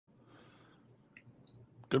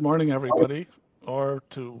Good morning, everybody, or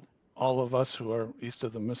to all of us who are east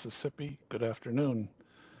of the Mississippi, good afternoon.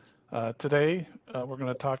 Today, we're going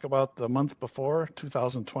to talk about the month before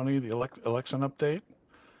 2020, the election update.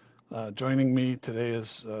 Joining me today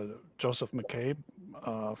is Joseph McCabe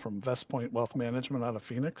from Vestpointe Wealth Management out of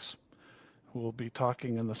Phoenix, who will be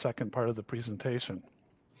talking in the second part of the presentation.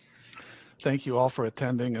 Thank you all for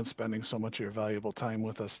attending and spending so much of your valuable time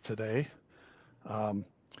with us today.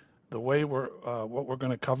 The way what we're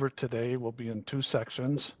going to cover today will be in two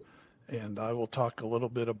sections, and I will talk a little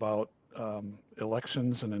bit about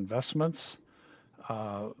elections and investments,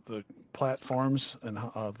 the platforms and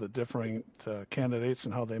the different candidates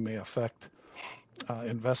and how they may affect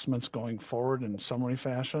investments going forward in summary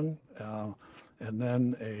fashion, and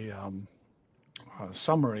then a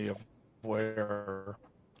summary of where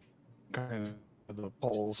kind of the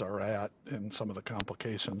polls are at and some of the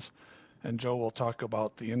complications. And Joe will talk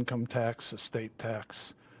about the income tax, estate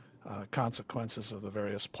tax, consequences of the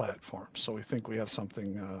various platforms. So we think we have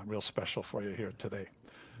something real special for you here today.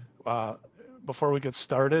 Before we get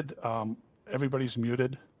started, everybody's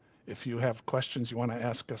muted. If you have questions you want to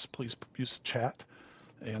ask us, please use the chat.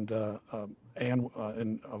 And Ann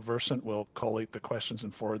in Versant will collate the questions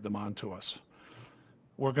and forward them on to us.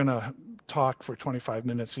 We're going to talk for 25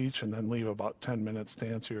 minutes each and then leave about 10 minutes to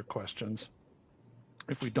answer your questions.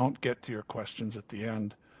 If we don't get to your questions at the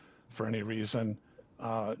end for any reason,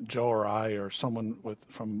 Joe or I or someone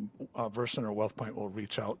from Versant or Wealthpoint will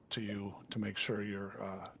reach out to you to make sure your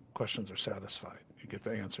questions are satisfied. You get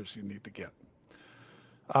the answers you need to get.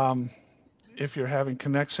 If you're having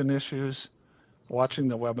connection issues watching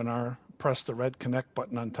the webinar, press the red connect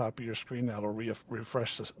button on top of your screen. That'll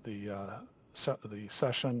refresh the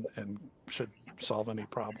session and should solve any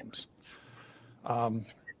problems.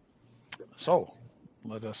 So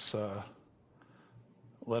let us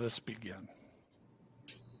begin.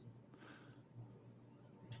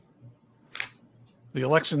 The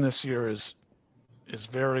election this year is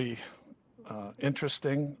very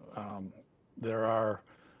interesting. There's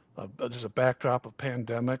a backdrop of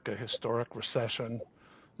pandemic, a historic recession.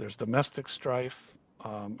 There's domestic strife,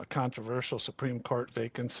 a controversial Supreme Court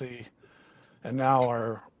vacancy, and now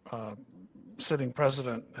our sitting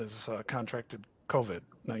president has contracted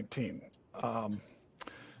COVID-19.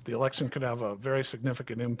 The election could have a very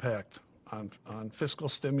significant impact on fiscal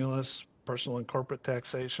stimulus, personal and corporate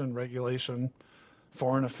taxation, regulation,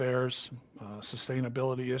 foreign affairs,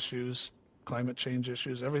 sustainability issues, climate change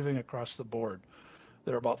issues, everything across the board.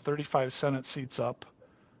 There are about 35 Senate seats up,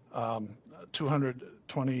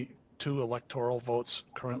 222 electoral votes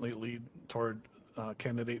currently lead toward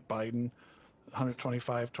candidate Biden,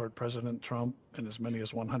 125 toward President Trump, and as many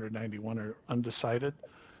as 191 are undecided,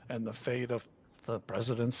 and the fate of the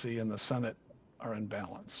presidency and the Senate are in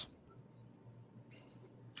balance.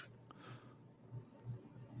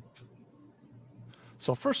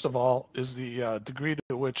 So first of all is the degree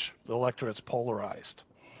to which the electorate's polarized.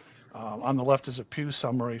 On the left is a Pew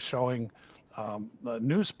summary showing the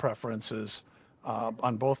news preferences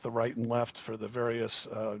on both the right and left for the various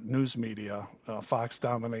news media. Fox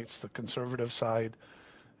dominates the conservative side,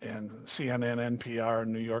 and CNN, NPR,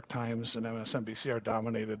 New York Times, and MSNBC are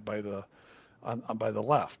dominated by the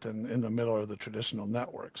left, and in the middle are the traditional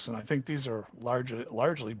networks. And I think these are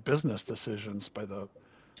largely business decisions by the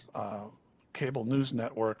cable news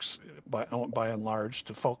networks, by and large,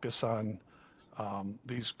 to focus on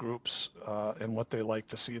these groups and what they like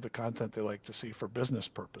to see, the content they like to see for business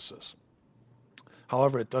purposes.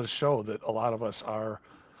 However, it does show that a lot of us are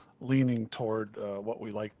leaning toward what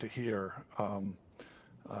we like to hear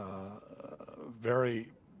very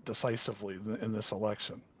decisively in this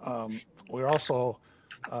election. We're also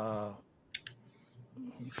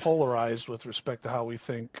polarized with respect to how we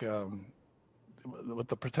think what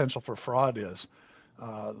the potential for fraud is.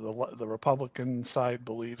 The Republican side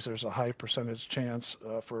believes there's a high percentage chance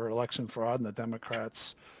for election fraud, and the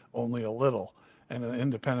Democrats only a little, and the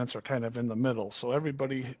independents are kind of in the middle. So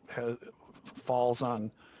everybody falls on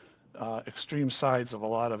extreme sides of a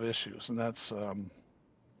lot of issues, and that's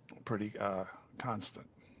pretty constant.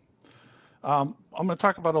 I'm going to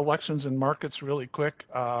talk about elections and markets really quick.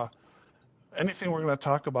 Anything we're going to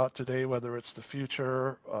talk about today, whether it's the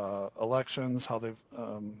future, elections, how they've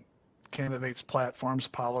candidates, platforms,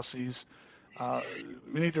 policies,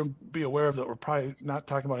 we need to be aware that we're probably not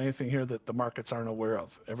talking about anything here that the markets aren't aware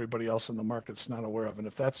of. Everybody else in the market's not aware of. And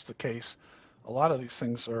if that's the case, a lot of these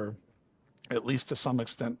things are, at least to some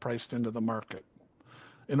extent, priced into the market.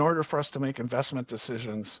 In order for us to make investment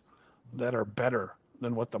decisions that are better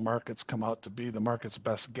than what the markets come out to be, the market's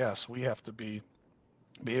best guess, we have to be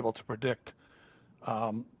able to predict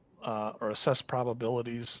or assess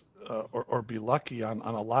probabilities or be lucky on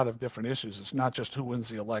a lot of different issues. It's not just who wins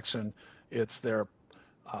the election, it's the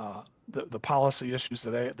policy issues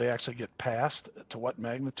that they actually get passed, to what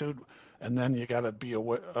magnitude, and then you got to be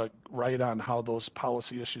right on how those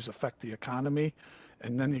policy issues affect the economy,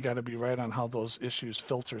 and then you got to be right on how those issues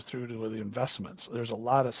filter through to the investments. There's a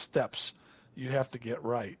lot of steps you have to get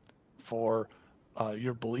right for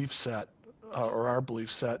your belief set or our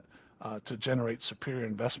belief set to generate superior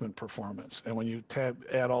investment performance. And when you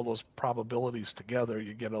add all those probabilities together,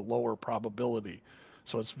 you get a lower probability.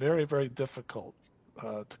 So it's very, very difficult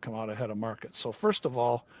to come out ahead of markets. So first of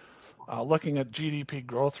all, looking at GDP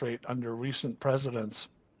growth rate under recent presidents,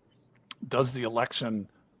 does the election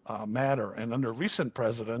matter? And under recent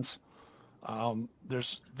presidents,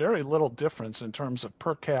 there's very little difference in terms of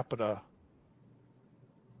per capita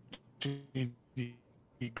GDP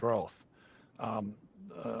growth.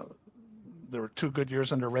 There were 2 good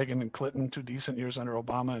years under Reagan and Clinton, 2 decent years under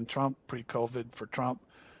Obama and Trump, pre-COVID for Trump,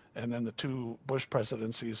 and then the 2 Bush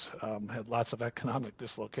presidencies had lots of economic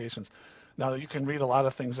dislocations. Now, you can read a lot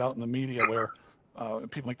of things out in the media where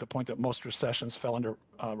people make the point that most recessions fell under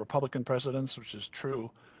Republican presidents, which is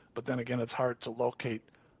true, but then again, it's hard to locate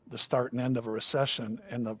the start and end of a recession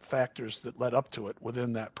and the factors that led up to it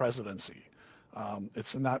within that presidency.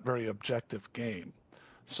 It's a not very objective game.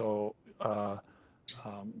 So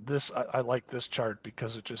I like this chart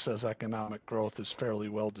because it just says economic growth is fairly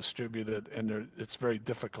well distributed, and it's very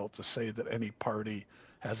difficult to say that any party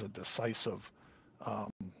has a decisive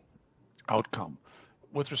outcome.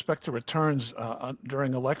 With respect to returns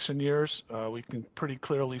during election years, we can pretty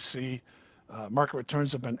clearly see market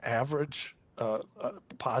returns have been average,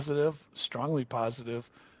 positive, strongly positive,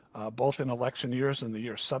 both in election years and the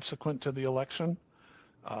year subsequent to the election.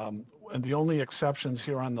 And the only exceptions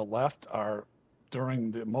here on the left are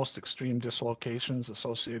during the most extreme dislocations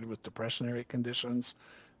associated with depressionary conditions,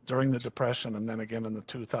 during the Depression, and then again in the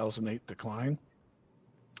 2008 decline.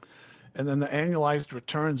 And then the annualized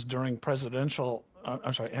returns during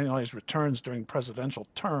annualized returns during presidential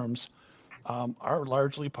terms are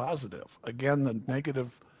largely positive. Again, the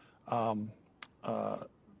negative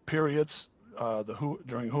periods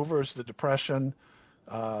during Hoover's, the Depression,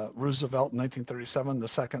 Roosevelt in 1937, the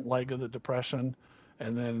second leg of the Depression,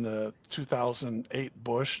 and then the 2008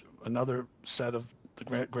 Bush, another set of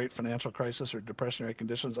the great financial crisis or depressionary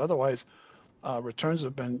conditions. Otherwise, returns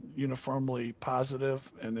have been uniformly positive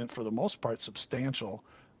and then for the most part substantial,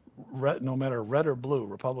 no matter red or blue,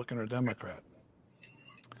 Republican or Democrat.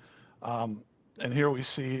 And here we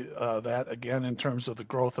see that again in terms of the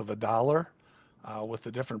growth of a dollar with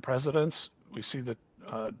the different presidents. We see the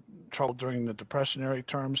trouble during the depressionary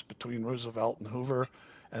terms between Roosevelt and Hoover,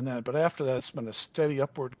 but after that, it's been a steady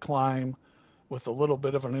upward climb with a little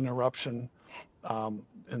bit of an interruption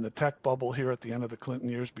in the tech bubble here at the end of the Clinton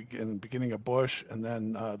years, beginning of Bush, and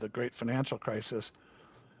then the great financial crisis.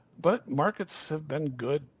 But markets have been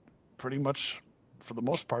good pretty much for the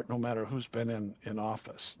most part, no matter who's been in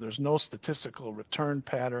office. There's no statistical return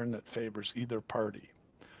pattern that favors either party.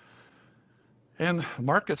 And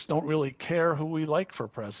markets don't really care who we like for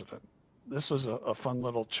president. This was a fun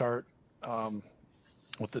little chart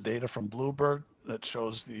with the data from Bloomberg that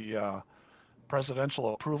shows the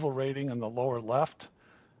presidential approval rating in the lower left.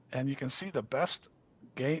 And you can see the best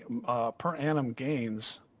per annum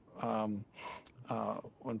gains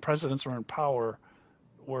when presidents were in power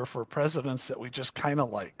were for presidents that we just kind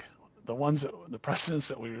of like. The presidents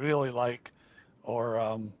that we really like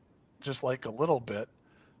or just like a little bit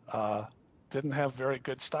didn't have very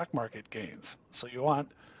good stock market gains. So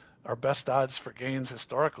our best odds for gains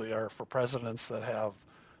historically are for presidents that have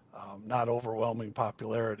not overwhelming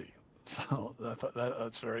popularity. So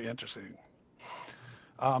that's very interesting.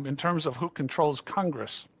 In terms of who controls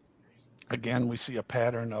Congress, again, we see a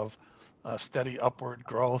pattern of steady upward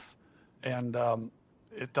growth, and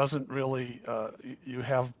it doesn't really, you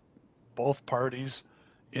have both parties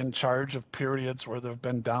in charge of periods where there have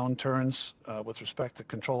been downturns with respect to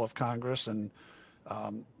control of Congress, and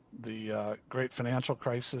the great financial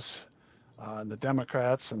crisis and the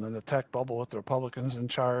Democrats, and then the tech bubble with the Republicans in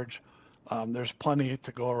charge. There's plenty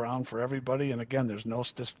to go around for everybody, and again, there's no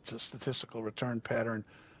statistical return pattern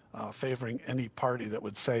favoring any party that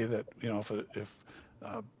would say that, if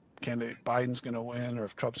candidate Biden's going to win or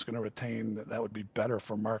if Trump's going to retain, that would be better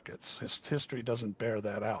for markets. History doesn't bear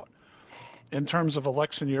that out. In terms of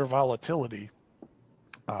election year volatility,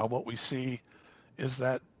 what we see is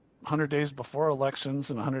that 100 days before elections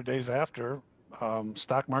and 100 days after,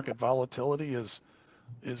 stock market volatility is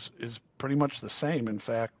pretty much the same. In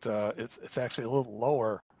fact, it's actually a little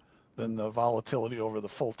lower than the volatility over the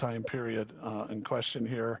full time period in question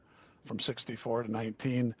here from 64 to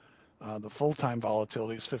 19. The full time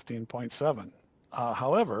volatility is 15.7.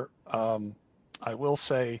 However, I will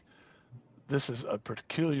say this is a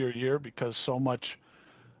peculiar year because so much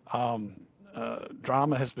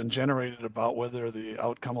drama has been generated about whether the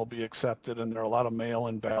outcome will be accepted, and there are a lot of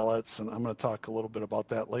mail-in ballots, and I'm going to talk a little bit about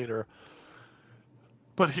that later.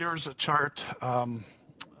 But here's a chart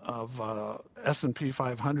of S&P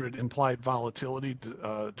 500 implied volatility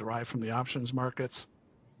derived from the options markets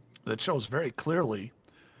that shows very clearly,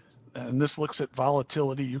 and this looks at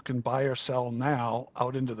volatility you can buy or sell now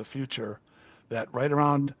out into the future, that right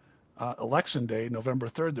around election day, November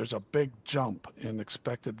 3rd, there's a big jump in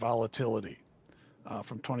expected volatility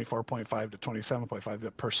from 24.5 to 27.5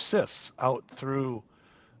 that persists out through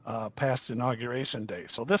past inauguration day.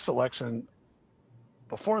 So this election,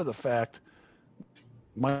 before the fact,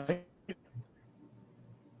 might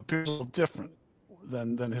appear a little different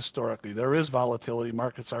than historically. There is volatility.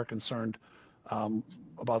 Markets are concerned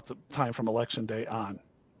about the time from election day on.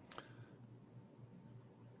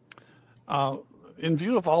 In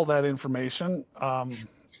view of all that information,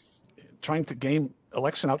 trying to game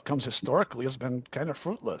election outcomes historically has been kind of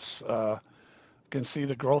fruitless. You can see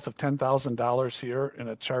the growth of $10,000 here in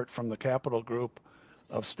a chart from the Capital Group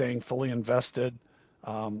of staying fully invested.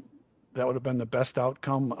 That would have been the best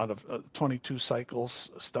outcome out of 22 cycles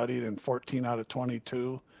studied and 14 out of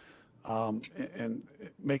 22. And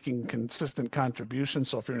making consistent contributions.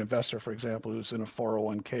 So if you're an investor, for example, who's in a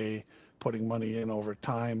 401k, putting money in over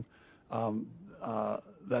time,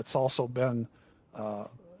 that's also been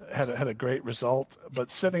had a great result.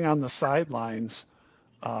 But sitting on the sidelines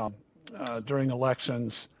during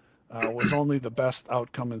elections was only the best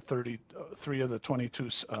outcome in 33 of the 22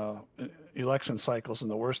 election cycles, and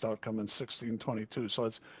the worst outcome in 1622. So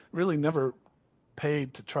it's really never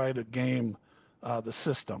paid to try to game the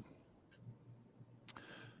system.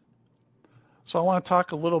 So I want to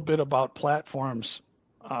talk a little bit about platforms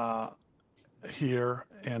here,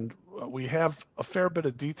 and we have a fair bit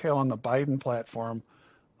of detail on the Biden platform.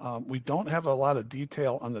 We don't have a lot of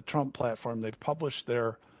detail on the Trump platform. They've published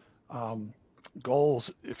their goals,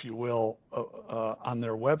 if you will, on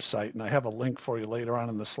their website, and I have a link for you later on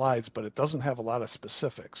in the slides, but it doesn't have a lot of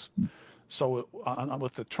specifics. So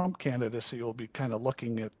with the Trump candidacy, you'll be kind of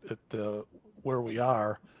looking at where we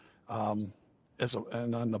are.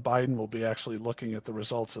 And on the Biden, we'll be actually looking at the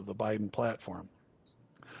results of the Biden platform.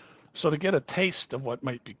 So to get a taste of what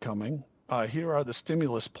might be coming, here are the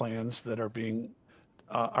stimulus plans that are being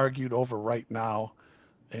argued over right now.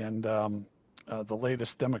 And the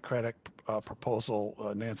latest Democratic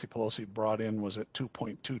proposal Nancy Pelosi brought in was at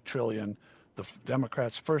 $2.2 trillion. The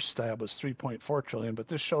Democrats' first stab was $3.4 trillion, but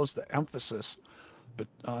this shows the emphasis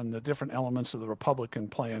on the different elements of the Republican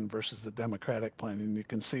plan versus the Democratic plan. And you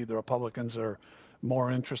can see the Republicans are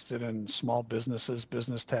more interested in small businesses,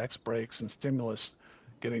 business tax breaks, and stimulus,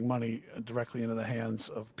 getting money directly into the hands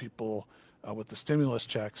of people with the stimulus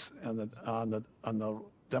checks. And on the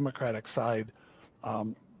Democratic side,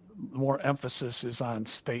 more emphasis is on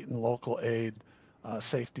state and local aid,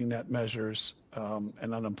 safety net measures,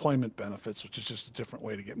 and unemployment benefits, which is just a different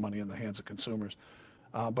way to get money in the hands of consumers.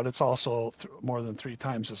 But it's also more than 3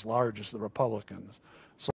 times as large as the Republicans.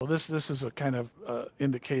 So this is a kind of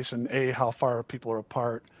indication, A, how far people are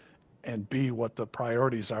apart, and B, what the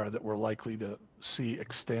priorities are that we're likely to see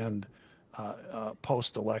extend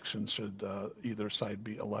post-election should either side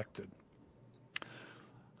be elected.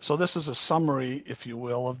 So this is a summary, if you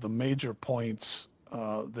will, of the major points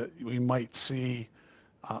that we might see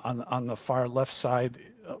on the far left side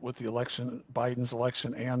with the election, Biden's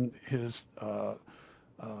election, and his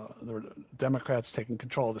the Democrats taking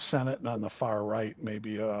control of the Senate, and on the far right,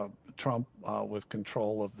 maybe Trump with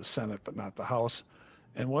control of the Senate but not the House.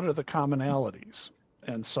 And what are the commonalities?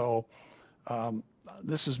 And so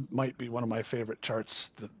this might be one of my favorite charts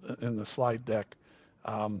in the slide deck.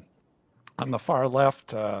 On the far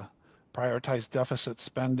left, prioritize deficit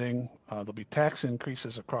spending. There'll be tax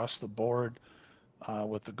increases across the board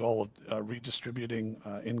with the goal of redistributing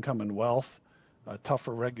income and wealth,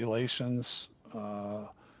 tougher regulations,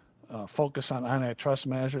 focus on antitrust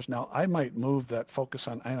measures. Now, I might move that focus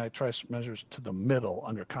on antitrust measures to the middle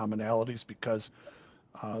under commonalities because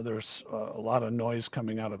there's a lot of noise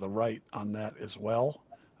coming out of the right on that as well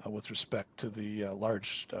with respect to the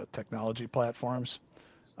large technology platforms.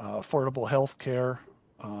 Affordable health care,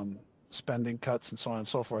 spending cuts, and so on and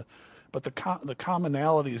so forth. But the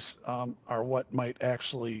commonalities are what might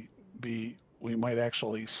actually be, we might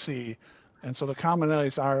actually see. And so the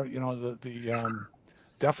commonalities are, the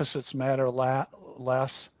deficits matter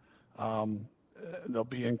less. there'll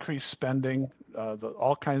be increased spending.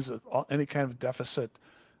 Any kind of deficit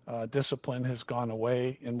discipline has gone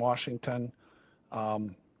away in Washington.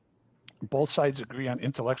 Um, both sides agree on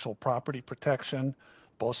intellectual property protection.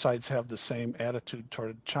 Both sides have the same attitude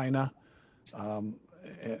toward China um,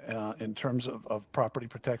 in terms of property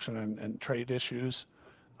protection and trade issues.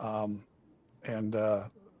 Um, and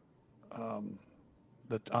um,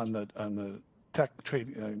 on the tech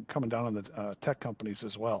trade coming down on the tech companies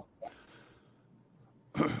as well.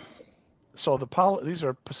 So these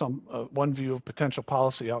are some one view of potential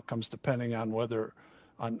policy outcomes depending on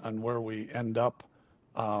where we end up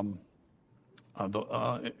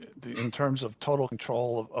in terms of total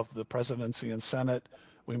control of the presidency and Senate.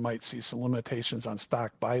 We might see some limitations on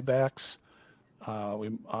stock buybacks.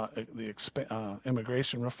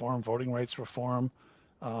 Immigration reform, voting rights reform,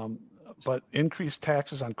 but increased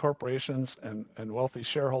taxes on corporations and wealthy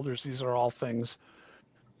shareholders. These are all things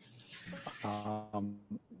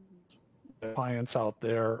clients out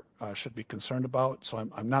there should be concerned about. So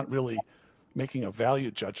I'm not really making a value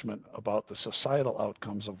judgment about the societal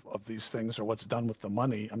outcomes of these things or what's done with the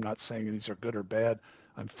money. I'm not saying these are good or bad.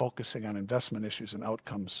 I'm focusing on investment issues and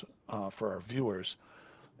outcomes for our viewers.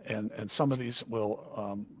 And some of these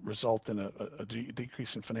will result in a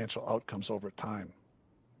decrease in financial outcomes over time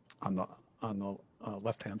on the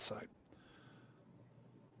left-hand side.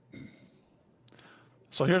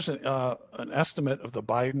 So here's an estimate of the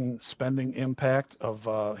Biden spending impact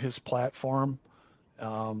of his platform.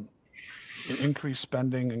 Increased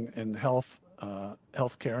spending in health,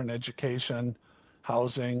 healthcare and education,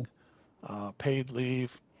 housing, paid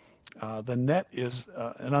leave. The net is,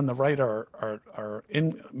 and on the right are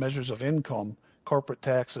measures of income, corporate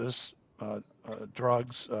taxes,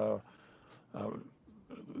 drugs,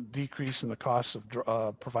 decrease in the cost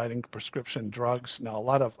of providing prescription drugs. Now, a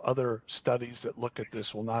lot of other studies that look at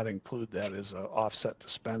this will not include that as an offset to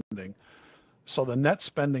spending. So the net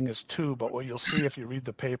spending is 2, but what you'll see if you read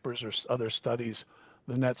the papers or other studies,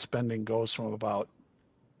 the net spending goes from about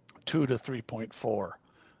 2 to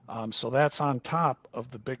 3.4. So that's on top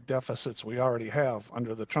of the big deficits we already have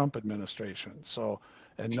under the Trump administration.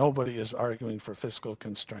 And nobody is arguing for fiscal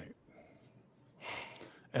constraint.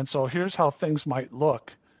 And so here's how things might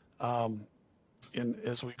look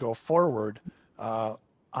as we go forward. On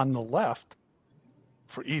the left,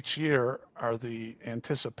 for each year are the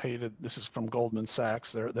anticipated, this is from Goldman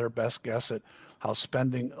Sachs, their best guess at how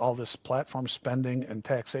spending, all this platform spending and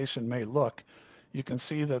taxation may look. You can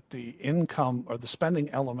see that the income or the spending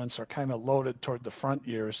elements are kind of loaded toward the front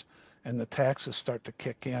years, and the taxes start to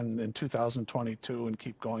kick in 2022 and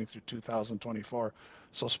keep going through 2024.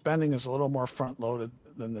 So spending is a little more front loaded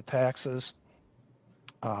than the taxes.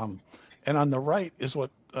 And on the right is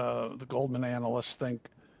what the Goldman analysts think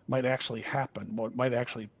might actually happen, what might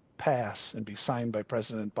actually pass and be signed by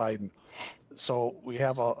President Biden. So we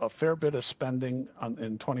have a fair bit of spending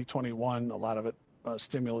in 2021, a lot of it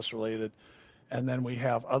stimulus related. And then we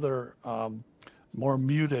have other more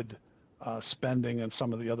muted spending in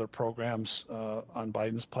some of the other programs on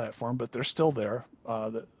Biden's platform, but they're still there.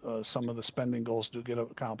 Some of the spending goals do get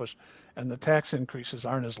accomplished, and the tax increases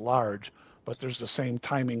aren't as large, but there's the same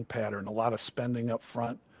timing pattern, a lot of spending up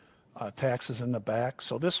front, taxes in the back.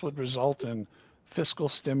 So this would result in fiscal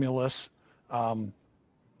stimulus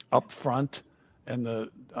up front, and the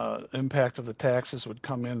impact of the taxes would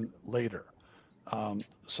come in later.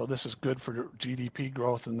 So this is good for GDP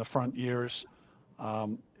growth in the front years.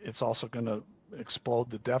 It's also going to explode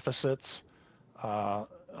the deficits.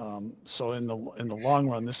 So in the long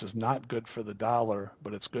run, this is not good for the dollar,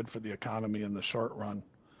 but it's good for the economy in the short run.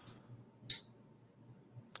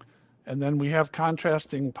 And then we have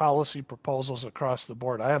contrasting policy proposals across the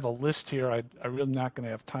board. I have a list here. I'm really not going to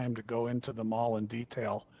have time to go into them all in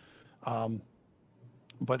detail.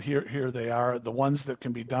 But here they are. The ones that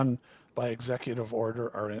can be done by executive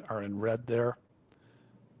order are in red there.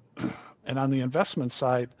 And on the investment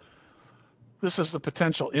side, this is the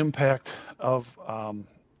potential impact of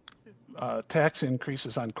tax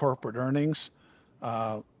increases on corporate earnings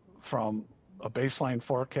from a baseline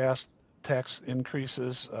forecast, tax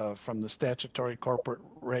increases from the statutory corporate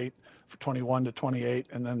rate for 21 to 28,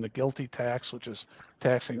 and then the GILTI tax, which is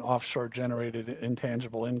taxing offshore generated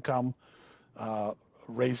intangible income,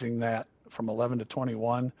 raising that from 11 to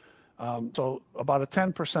 21. So about a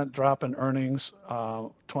 10% drop in earnings,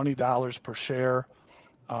 $20 per share,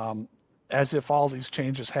 as if all these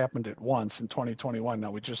changes happened at once in 2021.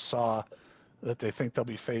 Now we just saw that they think they'll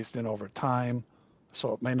be phased in over time,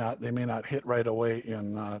 so they may not hit right away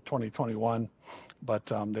in 2021, but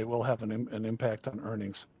they will have an impact on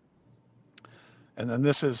earnings. And then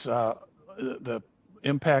this is the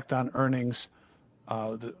impact on earnings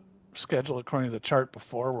the schedule according to the chart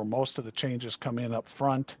before, where most of the changes come in up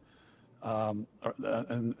front. And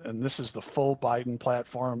this is the full Biden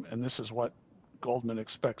platform, and this is what Goldman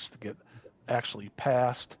expects to get actually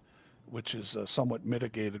passed, which is somewhat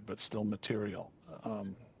mitigated but still material.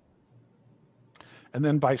 And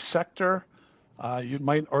then by sector, you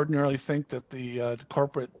might ordinarily think that the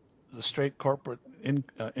straight corporate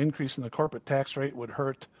increase in the corporate tax rate would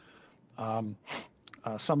hurt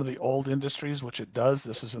some of the old industries, which it does.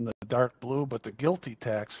 This is in the dark blue, but the GILTI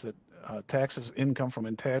tax that taxes income from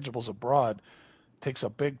intangibles abroad takes a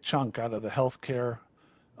big chunk out of the healthcare,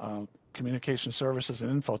 communication services,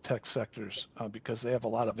 and infotech sectors because they have a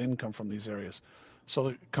lot of income from these areas. So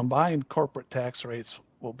the combined corporate tax rates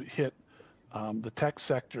will hit the tech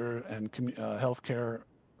sector and healthcare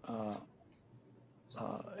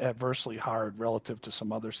adversely hard relative to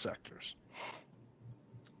some other sectors.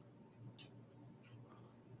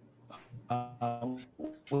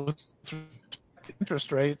 With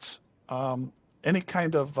interest rates, any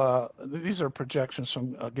kind of these are projections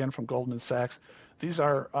from Goldman Sachs. These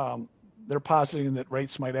are they're positing that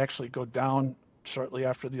rates might actually go down shortly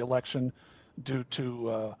after the election due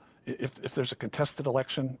to if there's a contested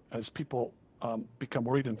election, as people become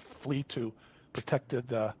worried and flee to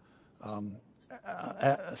protected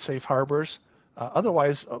safe harbors.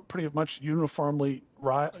 Otherwise, pretty much uniform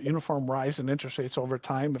rise in interest rates over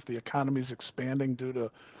time. If the economy is expanding due to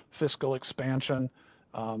fiscal expansion,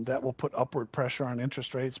 that will put upward pressure on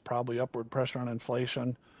interest rates, probably upward pressure on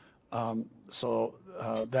inflation. So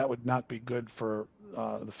that would not be good for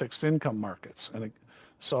the fixed income markets. And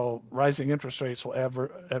so rising interest rates will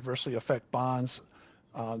adversely affect bonds.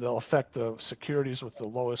 They'll affect the securities with the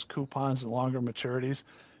lowest coupons and longer maturities.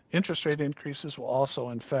 Interest rate increases will also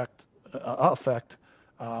affect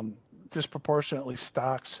disproportionately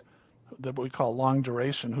stocks that we call long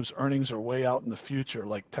duration, whose earnings are way out in the future,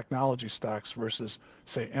 like technology stocks versus,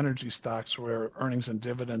 say, energy stocks, where earnings and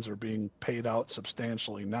dividends are being paid out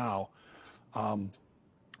substantially now.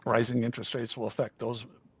 Rising interest rates will affect that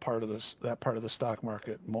part of the stock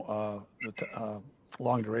market, the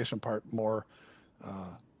long duration part more,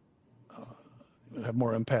 have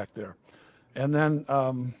more impact there. And then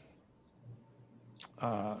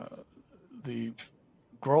the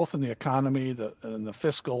growth in the economy and the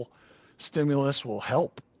fiscal stimulus will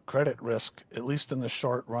help credit risk, at least in the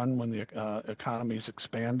short run when the economy is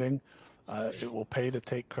expanding. It will pay to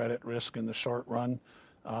take credit risk in the short run.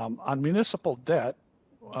 On municipal debt,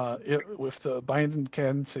 if the Biden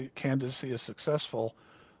candidacy is successful,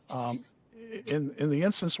 in the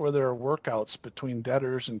instance where there are workouts between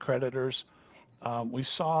debtors and creditors, we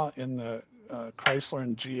saw in the Chrysler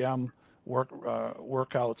and GM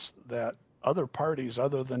workouts that other parties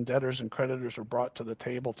other than debtors and creditors were brought to the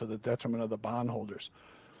table to the detriment of the bondholders.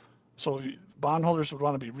 So bondholders would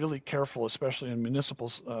want to be really careful, especially in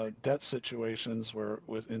municipal debt situations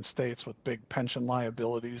in states with big pension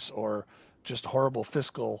liabilities or just horrible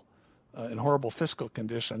fiscal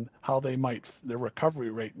condition, how their recovery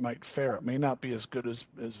rate might fare. It may not be as good as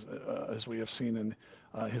we have seen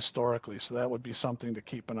historically. So that would be something to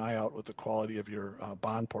keep an eye out with the quality of your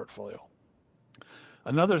bond portfolio.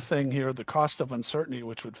 Another thing here, the cost of uncertainty,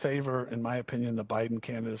 which would favor, in my opinion, the Biden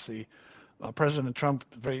candidacy. President Trump,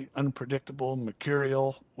 very unpredictable,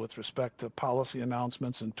 mercurial with respect to policy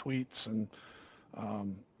announcements and tweets and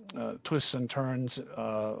twists and turns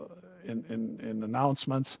in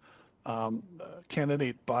announcements.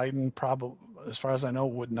 Candidate Biden, probably, as far as I know,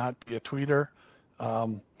 would not be a tweeter.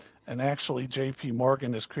 And actually, J.P.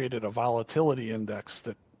 Morgan has created a volatility index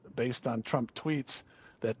that, based on Trump tweets,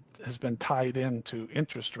 that has been tied into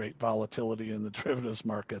interest rate volatility in the derivatives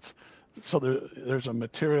markets. So there's a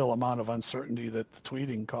material amount of uncertainty that the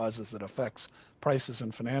tweeting causes that affects prices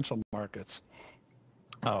in financial markets.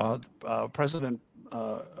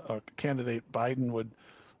 Candidate Biden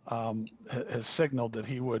has signaled that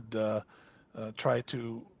he would try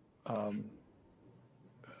to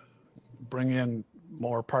bring in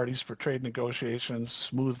more parties for trade negotiations,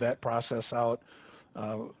 smooth that process out,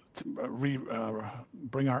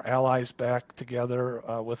 bring our allies back together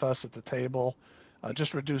with us at the table,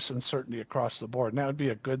 just reduce uncertainty across the board. And that would be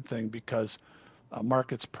a good thing because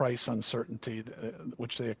markets price uncertainty,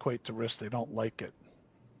 which they equate to risk. They don't like it.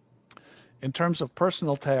 In terms of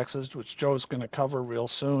personal taxes, which Joe is going to cover real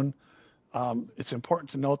soon, it's important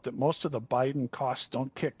to note that most of the Biden costs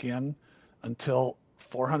don't kick in until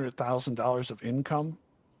 $400,000 of income,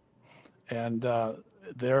 and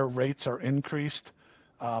their rates are increased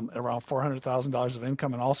around $400,000 of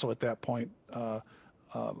income, and also at that point,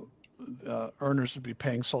 earners would be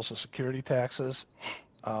paying Social Security taxes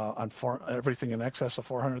on everything in excess of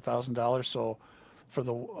 $400,000. So for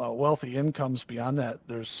the wealthy incomes beyond that,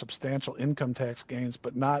 there's substantial income tax gains,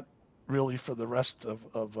 but not really for the rest of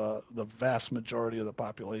the vast majority of the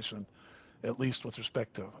population, at least with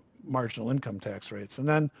respect to marginal income tax rates. And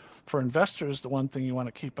then for investors, the one thing you want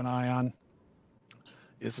to keep an eye on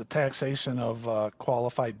is the taxation of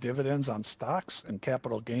qualified dividends on stocks and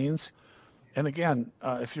capital gains. And again,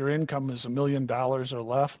 if your income is $1 million or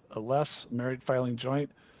less, married filing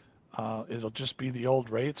joint, it'll just be the old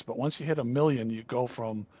rates. But once you hit $1 million, you go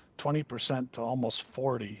from 20% to almost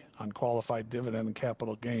 40 on qualified dividend and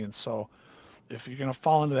capital gains. So if you're going to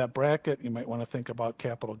fall into that bracket, you might want to think about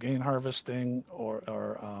capital gain harvesting, or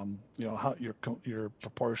how your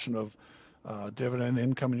proportion of dividend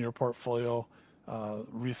income in your portfolio,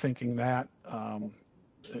 rethinking that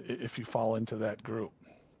if you fall into that group.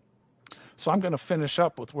 So I'm going to finish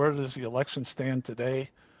up with where does the election stand today.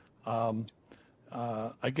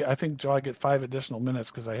 I think, Joe, I get 5 additional minutes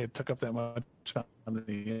because I had took up that much on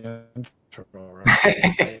the intro.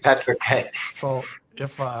 Right? That's okay. So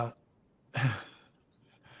if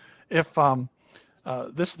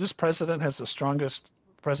this president has the strongest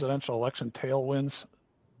presidential election tailwinds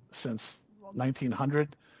since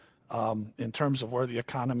 1900 in terms of where the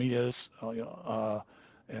economy is,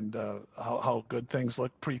 and how good things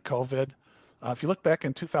look pre-COVID. If you look back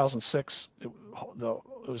in 2006, it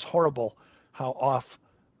was horrible how off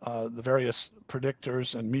the various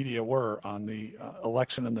predictors and media were on the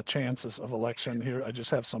election and the chances of election. Here, I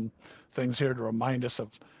just have some things here to remind us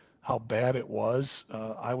of how bad it was.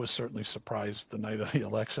 I was certainly surprised the night of the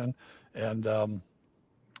election. And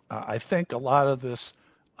I think a lot of this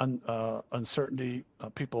uncertainty,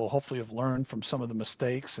 people hopefully have learned from some of the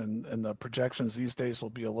mistakes, and the projections these days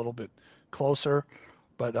will be a little bit closer.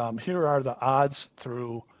 But here are the odds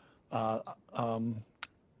through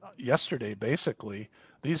yesterday, basically.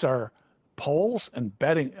 These are polls and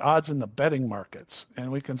betting odds in the betting markets.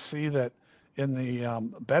 And we can see that in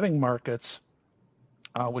the betting markets,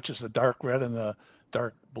 which is the dark red and the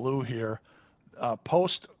dark blue here,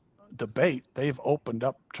 post debate, they've opened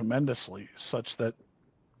up tremendously, such that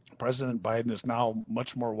President Biden is now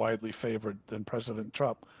much more widely favored than President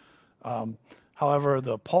Trump. However,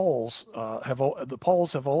 the polls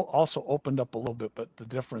have also opened up a little bit, but the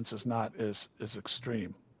difference is not as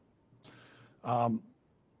extreme.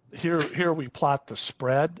 Here we plot the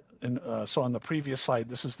spread, and so on the previous slide,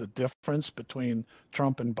 this is the difference between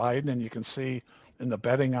Trump and Biden, and you can see in the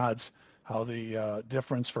betting odds how the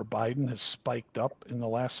difference for Biden has spiked up in the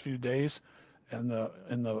last few days, and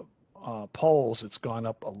in the polls it's gone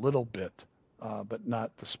up a little bit, but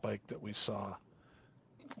not the spike that we saw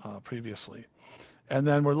previously. And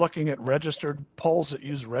then we're looking at registered polls that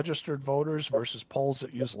use registered voters versus polls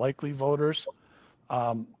that use likely voters.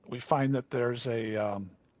 We find that there's an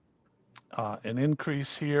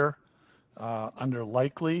increase here under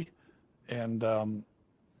likely, and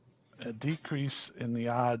a decrease in the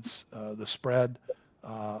odds, the spread.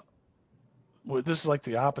 This is like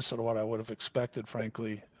the opposite of what I would have expected,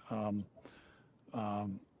 frankly,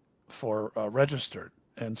 for registered.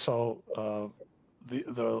 And so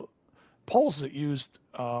the polls that used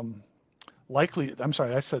likely, I'm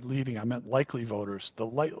sorry, I said leading, I meant likely voters. The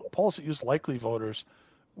polls that used likely voters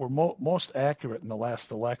were most accurate in the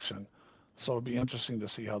last election. So it'll be interesting to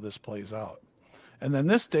see how this plays out. And then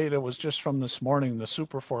this data was just from this morning, the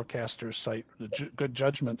Super Forecasters site, the Good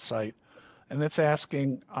Judgment site, and it's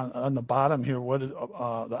asking on the bottom here, what is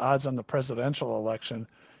the odds on the presidential election?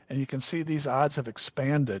 And you can see these odds have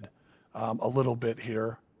expanded a little bit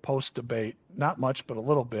here post-debate, not much, but a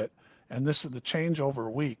little bit. And this is the change over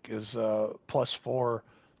a week is +4 for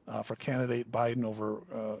candidate Biden over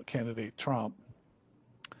candidate Trump.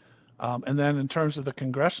 And then in terms of the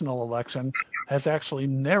congressional election, has actually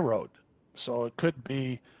narrowed. So it could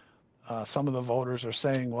be some of the voters are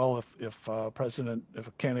saying, well, if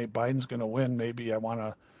candidate Biden's going to win, maybe I want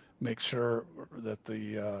to make sure that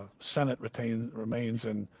the Senate remains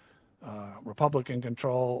in Republican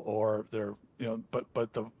control, or they're,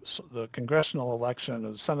 but the congressional election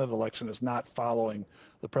or the Senate election is not following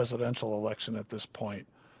the presidential election at this point.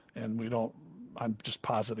 And I'm just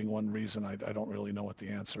positing one reason. I don't really know what the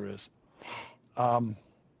answer is.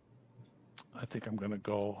 I think I'm going to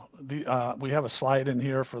go. We have a slide in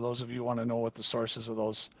here for those of you who want to know what the sources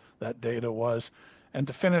of that data was. And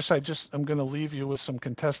to finish, I'm going to leave you with some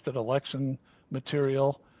contested election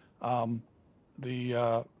material.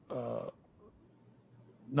 The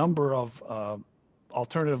number of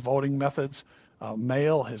alternative voting methods,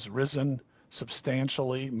 mail has risen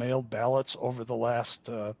substantially, mailed ballots over the last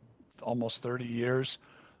almost 30 years.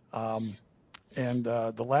 And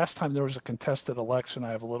the last time there was a contested election,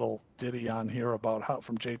 I have a little ditty on here about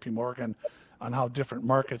from JP Morgan, on how different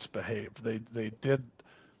markets behave. They did,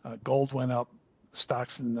 gold went up,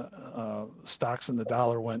 stocks in the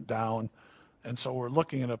dollar went down, and so we're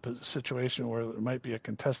looking at a situation where there might be a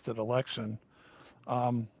contested election.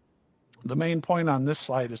 The main point on this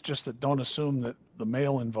slide is just that don't assume that the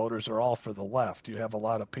mail-in voters are all for the left. You have a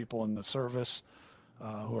lot of people in the service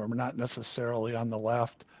who are not necessarily on the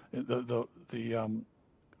left. The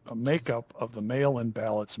makeup of the mail-in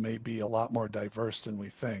ballots may be a lot more diverse than we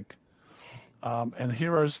think. And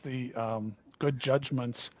here is the good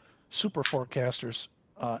judgments super forecasters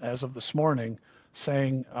as of this morning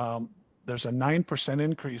saying there's a 9%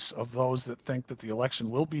 increase of those that think that the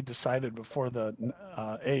election will be decided before the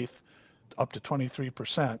 8th, up to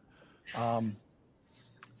 23%. And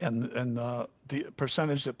the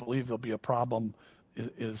percentage that believe there'll be a problem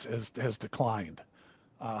has declined.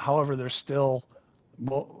 However, there's still,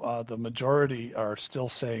 the majority are still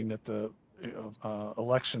saying that the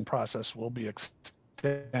election process will be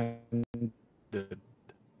extended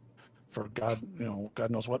for God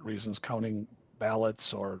knows what reasons, counting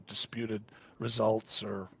ballots or disputed results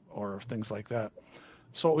or things like that.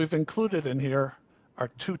 So what we've included in here are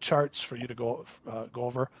two charts for you to go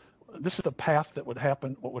over. This is the path that would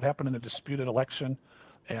happen, what would happen in a disputed election,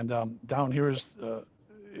 and down here is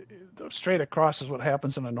straight across is what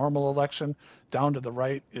happens in a normal election. Down to the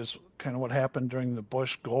right is kind of what happened during the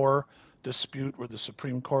Bush-Gore dispute where the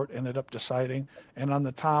Supreme Court ended up deciding. And on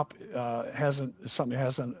the top something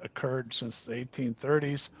hasn't occurred since the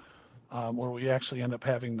 1830s, where we actually end up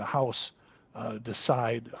having the House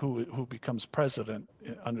decide who becomes president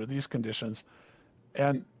under these conditions.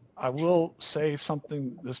 And I will say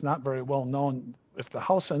something that's not very well known. If the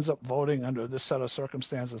House ends up voting under this set of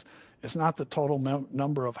circumstances, it's not the total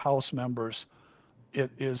number of House members.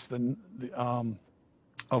 It is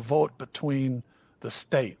a vote between the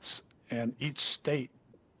states, and each state's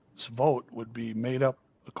vote would be made up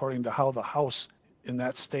according to how the House in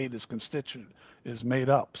that state is made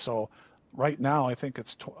up. So right now, I think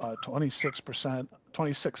it's 26%,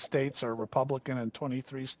 26 states are Republican and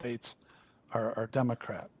 23 states are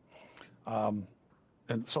Democrat.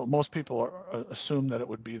 And so most people assume that it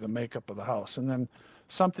would be the makeup of the House. And then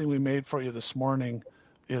something we made for you this morning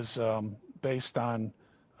is based on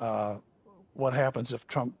what happens if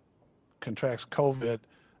Trump contracts COVID,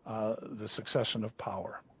 the succession of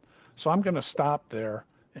power. So I'm going to stop there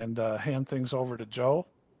and hand things over to Joe.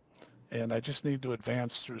 And I just need to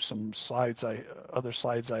advance through some slides, other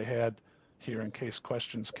slides I had here in case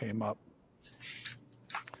questions came up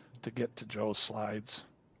to get to Joe's slides.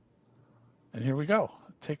 And here we go.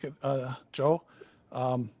 Take it, Joe.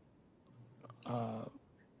 Do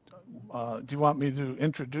you want me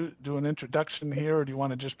to do an introduction here, or do you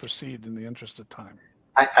want to just proceed in the interest of time?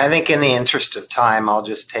 I think in the interest of time, I'll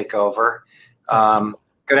just take over.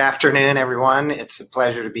 Good afternoon, everyone. It's a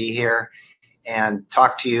pleasure to be here and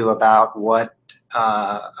talk to you about what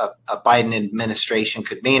a Biden administration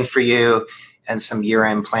could mean for you and some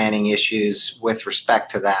year-end planning issues with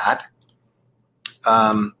respect to that.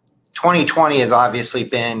 2020 has obviously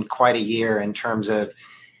been quite a year in terms of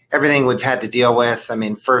everything we've had to deal with. I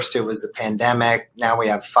mean, first it was the pandemic. Now we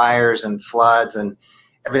have fires and floods and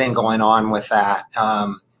everything going on with that.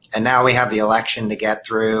 And now we have the election to get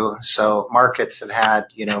through. So markets have had,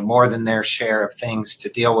 more than their share of things to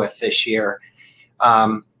deal with this year.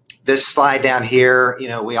 This slide down here,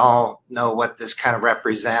 we all know what this kind of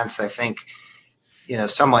represents. I think,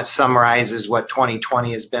 somewhat summarizes what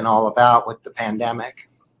 2020 has been all about with the pandemic.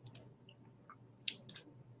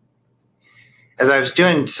 As I was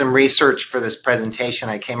doing some research for this presentation,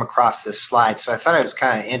 I came across this slide. So I thought it was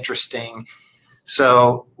kind of interesting.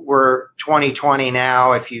 So we're 2020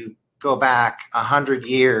 now. If you go back 100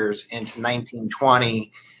 years into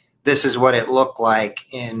 1920, this is what it looked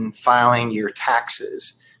like in filing your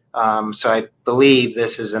taxes. So I believe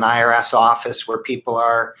this is an IRS office where people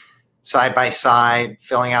are side by side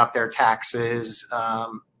filling out their taxes.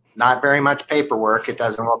 Not very much paperwork, it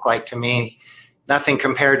doesn't look like to me. Nothing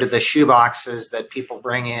compared to the shoeboxes that people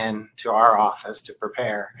bring in to our office to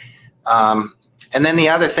prepare. And then the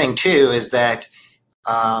other thing too is that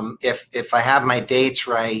if I have my dates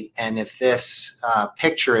right, and if this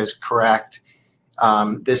picture is correct,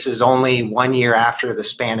 this is only 1 year after the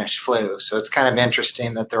Spanish flu. So it's kind of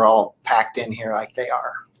interesting that they're all packed in here like they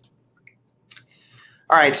are.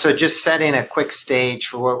 All right, so just setting a quick stage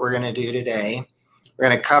for what we're going to do today. We're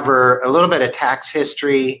going to cover a little bit of tax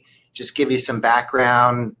history, just give you some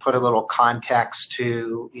background, put a little context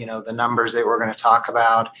to the numbers that we're going to talk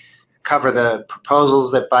about, cover the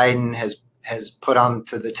proposals that Biden has put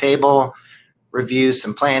onto the table, review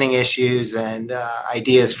some planning issues and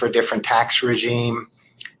ideas for a different tax regime,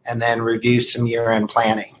 and then review some year-end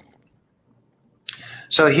planning.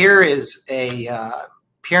 So here is a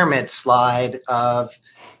pyramid slide of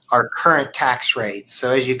our current tax rates.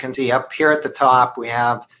 So as you can see up here at the top, we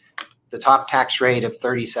have the top tax rate of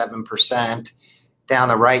 37%. Down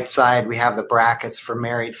the right side, we have the brackets for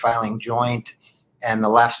married filing joint, and the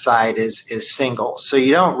left side is single. So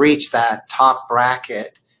you don't reach that top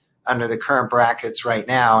bracket under the current brackets right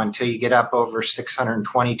now until you get up over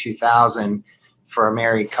 $622,000 for a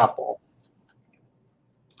married couple.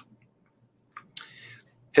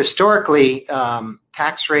 Historically,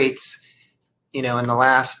 tax rates, in the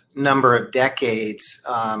last number of decades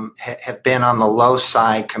have been on the low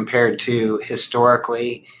side compared to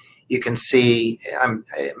historically. You can see, I'm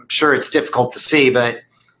sure it's difficult to see, but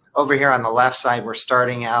over here on the left side, we're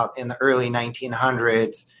starting out in the early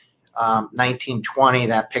 1900s. 1920,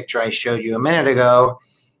 that picture I showed you a minute ago,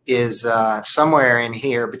 is somewhere in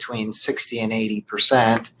here between 60 and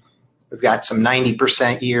 80%. We've got some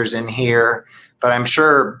 90% years in here, but I'm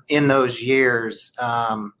sure in those years,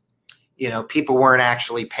 people weren't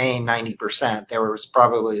actually paying 90%. There was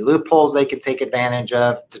probably loopholes they could take advantage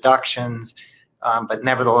of, deductions, but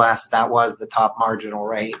nevertheless, that was the top marginal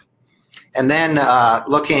rate. And then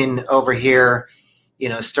looking over here,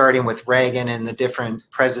 starting with Reagan and the different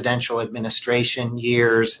presidential administration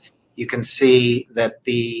years, you can see that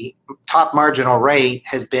the top marginal rate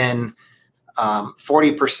has been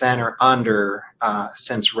 40% or under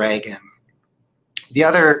since Reagan. The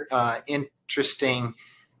other interesting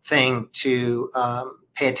thing to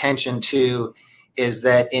pay attention to is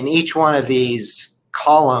that in each one of these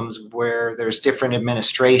columns where there's different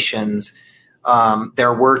administrations,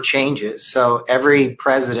 there were changes. So every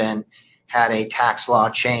president had a tax law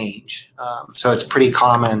change. So it's pretty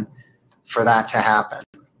common for that to happen.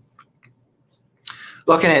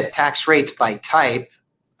 Looking at tax rates by type,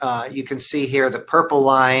 you can see here the purple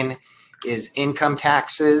line is income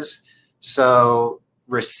taxes. So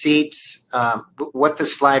receipts, what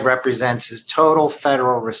this slide represents is total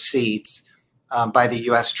federal receipts by the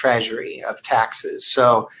U.S. Treasury of taxes.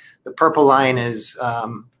 So the purple line is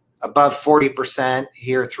above 40%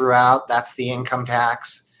 here throughout. That's the income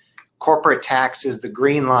tax. Corporate tax is the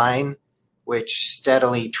green line, which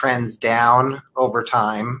steadily trends down over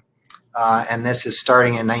time. And this is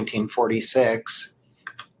starting in 1946.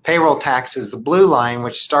 Payroll tax is the blue line,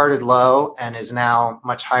 which started low and is now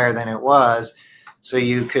much higher than it was. So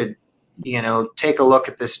you could, take a look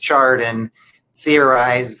at this chart and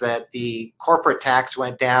theorize that the corporate tax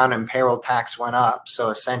went down and payroll tax went up. So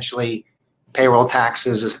essentially, payroll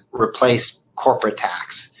taxes replaced corporate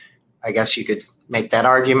tax. I guess you could make that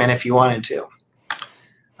argument if you wanted to.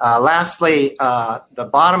 Lastly, the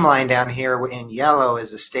bottom line down here in yellow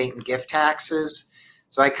is estate and gift taxes.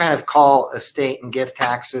 So I kind of call estate and gift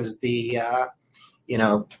taxes the,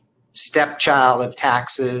 stepchild of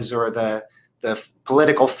taxes, or the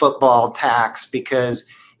political football tax, because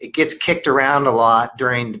it gets kicked around a lot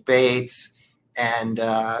during debates and,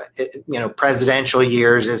 presidential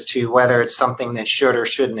years as to whether it's something that should or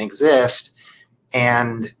shouldn't exist.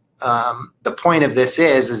 And the point of this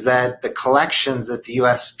is that the collections that the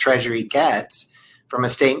U.S. Treasury gets from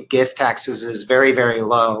estate and gift taxes is very, very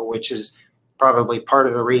low, which is probably part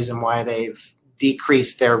of the reason why they've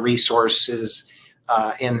decreased their resources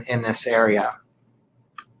in this area.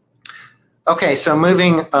 Okay, so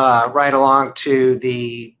moving right along to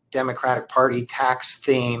the Democratic Party tax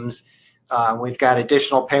themes, we've got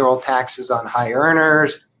additional payroll taxes on high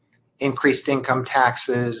earners, increased income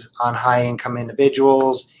taxes on high income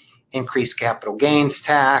individuals, increased capital gains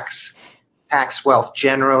tax, tax wealth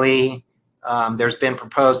generally. There's been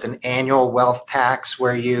proposed an annual wealth tax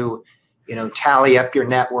where you tally up your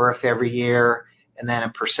net worth every year, and then a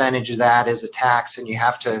percentage of that is a tax, and you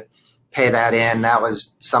have to pay that in. That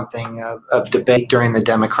was something of debate during the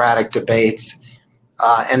Democratic debates.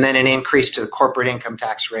 And then an increase to the corporate income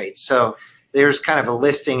tax rate. So there's kind of a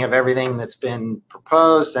listing of everything that's been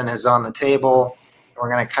proposed and is on the table.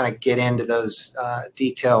 We're going to kind of get into those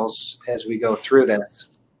details as we go through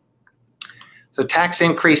this. So tax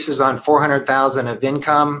increases on $400,000 of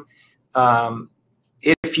income.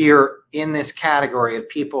 If you're in this category of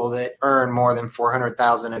people that earn more than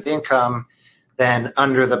 $400,000 of income, then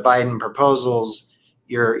under the Biden proposals,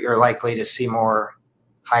 you're likely to see more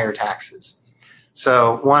higher taxes.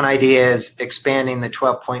 So one idea is expanding the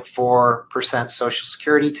 12.4% Social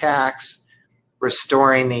Security tax,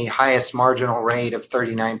 restoring the highest marginal rate of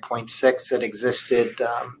 39.6 that existed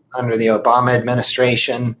under the Obama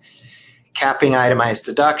administration, capping itemized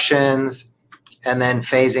deductions, and then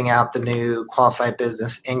phasing out the new qualified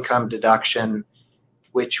business income deduction,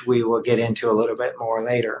 which we will get into a little bit more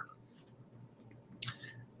later.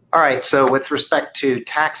 All right, so with respect to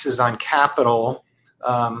taxes on capital,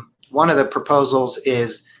 one of the proposals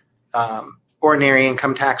is ordinary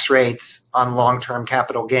income tax rates on long-term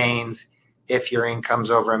capital gains if your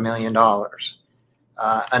income's over $1 million.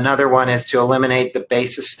 Another one is to eliminate the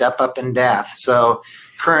basis step-up in death. So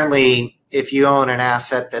currently, if you own an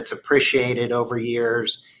asset that's appreciated over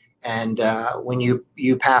years, and when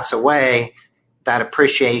you pass away, that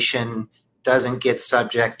appreciation doesn't get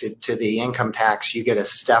subjected to the income tax. You get a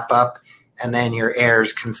step up, and then your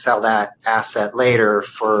heirs can sell that asset later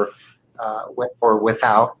for or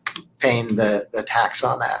without paying the tax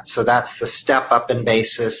on that. So that's the step up in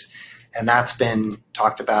basis, and that's been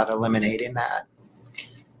talked about eliminating that.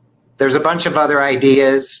 There's a bunch of other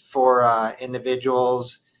ideas for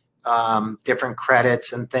individuals, different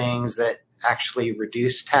credits and things that actually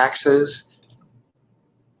reduce taxes.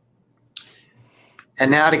 And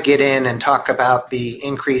now to get in and talk about the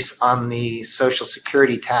increase on the Social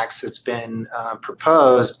Security tax that's been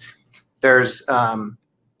proposed, there's,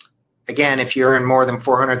 again, if you earn more than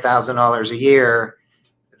 $400,000 a year,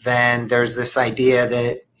 then there's this idea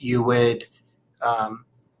that you would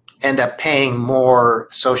end up paying more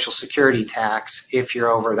Social Security tax if you're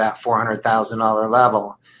over that $400,000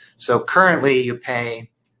 level. So currently you pay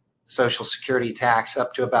Social Security tax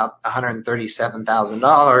up to about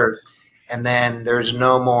 $137,000, and then there's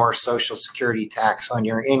no more Social Security tax on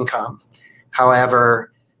your income.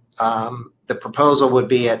 However, the proposal would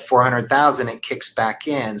be at $400,000, it kicks back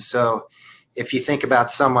in. So if you think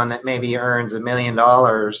about someone that maybe earns $1 million,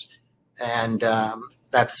 and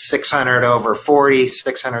that's 600 over 40,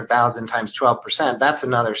 600,000 times 12%, that's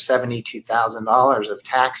another $72,000 of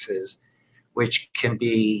taxes, which can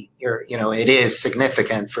be, it is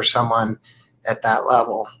significant for someone at that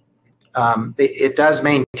level. It does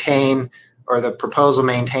maintain, or the proposal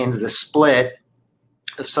maintains, the split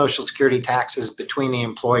of Social Security taxes between the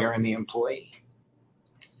employer and the employee.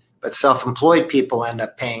 But self-employed people end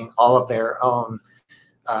up paying all of their own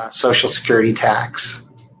Social Security tax.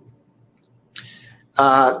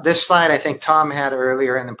 This slide I think Tom had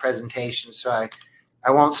earlier in the presentation, so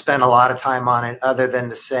I won't spend a lot of time on it other than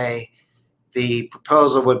to say the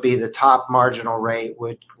proposal would be the top marginal rate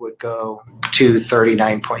would go to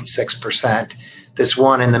 39.6%. This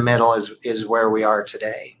one in the middle is where we are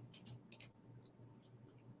today.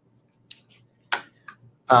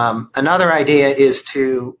 Another idea is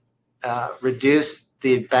to reduce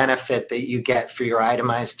the benefit that you get for your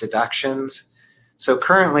itemized deductions. So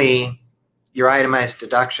currently, your itemized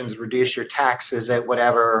deductions reduce your taxes at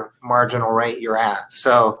whatever marginal rate you're at.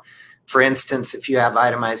 So for instance, if you have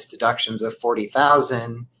itemized deductions of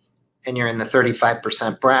 $40,000 and you're in the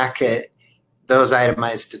 35% bracket, those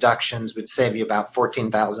itemized deductions would save you about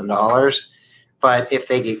 $14,000. But if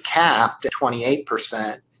they get capped at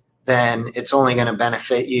 28%, then it's only going to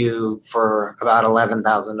benefit you for about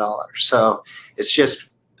 $11,000. So it's just,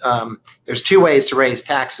 there's two ways to raise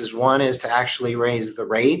taxes. One is to actually raise the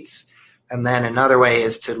rates, and then another way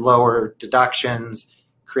is to lower deductions,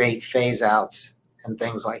 create phase outs, and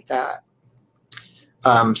things like that.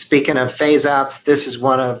 Speaking of phase outs, this is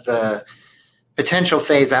one of the potential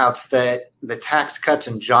phase outs that the Tax Cuts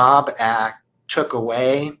and Jobs Act took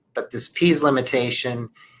away, but this PEAS limitation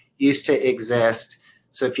used to exist.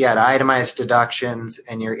 So if you had itemized deductions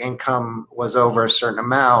and your income was over a certain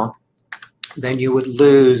amount, then you would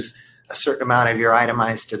lose a certain amount of your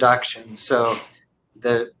itemized deductions. So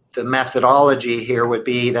the methodology here would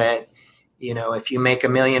be that, if you make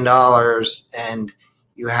 $1 million and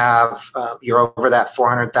you have you're over that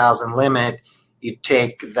 400,000 limit, you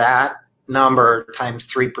take that number times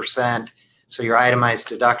 3%. So your itemized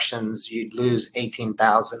deductions, you'd lose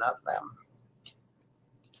 18,000 of them.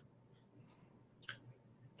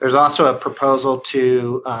 There's also a proposal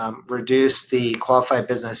to reduce the qualified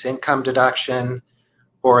business income deduction,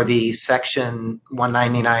 or the Section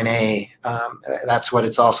 199A. That's what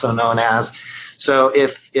it's also known as. So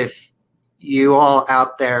if you all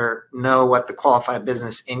out there know what the qualified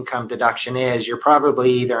business income deduction is, you're probably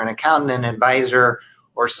either an accountant, an advisor,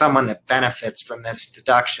 or someone that benefits from this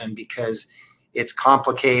deduction, because it's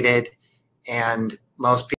complicated and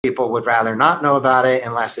most people would rather not know about it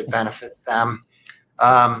unless it benefits them.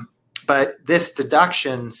 But this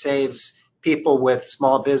deduction saves people with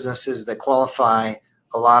small businesses that qualify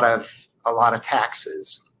a lot of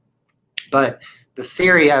taxes. But the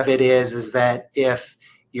theory of it is that if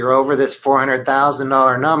you're over this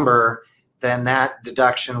 $400,000 number, then that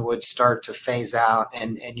deduction would start to phase out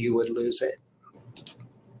and you would lose it,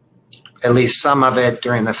 at least some of it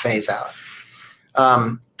during the phase out.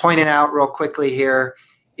 Pointing out real quickly here,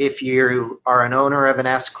 if you are an owner of an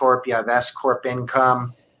S Corp, you have S Corp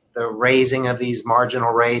income, the raising of these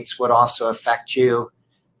marginal rates would also affect you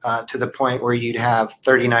to the point where you'd have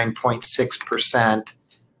 39.6%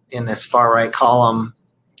 in this far right column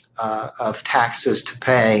of taxes to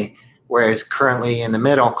pay, whereas currently in the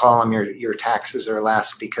middle column, your taxes are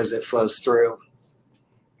less because it flows through.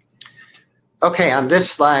 Okay, on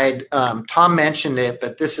this slide, Tom mentioned it,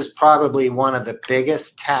 but this is probably one of the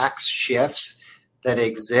biggest tax shifts that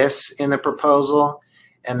exists in the proposal,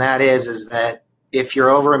 and that is that if you're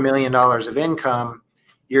over $1 million of income,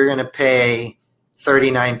 you're going to pay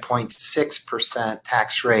 39.6%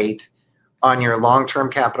 tax rate on your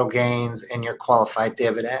long-term capital gains and your qualified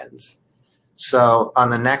dividends. So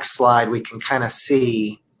on the next slide, we can kind of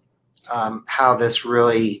see how this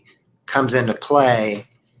really comes into play.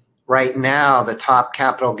 Right now, the top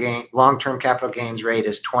long-term capital gains rate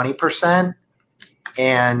is 20%,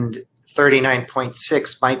 and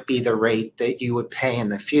 39.6 might be the rate that you would pay in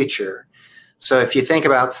the future. So if you think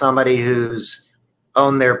about somebody who's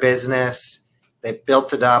owned their business, they've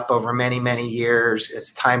built it up over many, many years,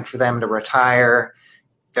 it's time for them to retire,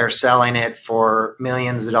 they're selling it for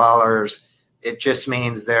millions of dollars, it just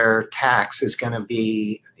means their tax is going to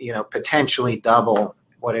be, potentially double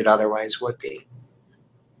what it otherwise would be.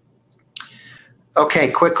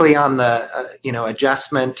 Okay, quickly on the,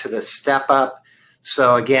 adjustment to the step up.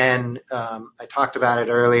 So again, I talked about it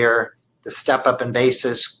earlier, the step up in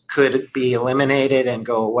basis could be eliminated and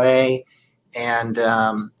go away. And,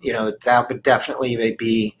 that would definitely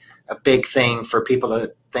be a big thing for people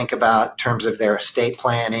to think about in terms of their estate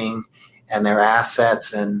planning and their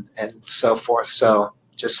assets and so forth. So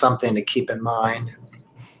just something to keep in mind.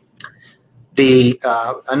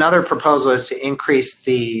 Another proposal is to increase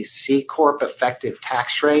the C Corp effective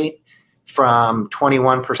tax rate from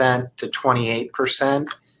 21% to 28%.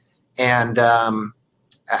 And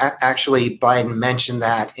actually, Biden mentioned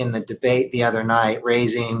that in the debate the other night,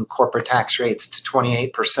 raising corporate tax rates to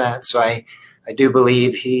 28%. So I do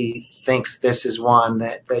believe he thinks this is one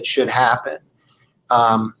that should happen.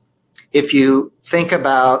 If you think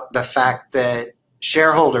about the fact that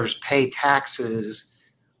shareholders pay taxes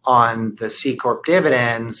on the C Corp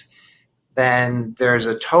dividends, then there's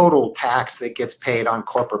a total tax that gets paid on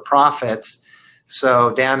corporate profits.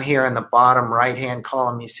 So down here in the bottom right-hand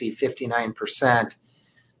column, you see 59%.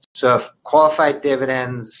 So if qualified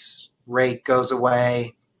dividends rate goes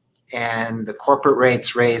away and the corporate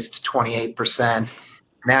rate's raised to 28%,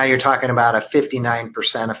 now you're talking about a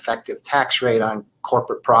 59% effective tax rate on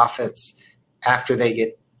corporate profits after they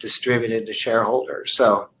get distributed to shareholders.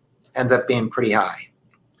 So ends up being pretty high.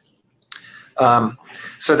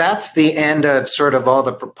 So that's the end of sort of all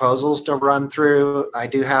the proposals to run through. I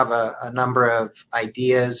do have a number of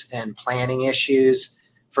ideas and planning issues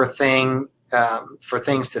for things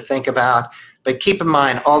to think about. But keep in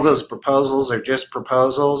mind, all those proposals are just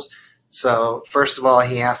proposals. So first of all,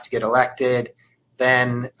 he has to get elected.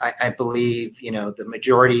 Then I believe, the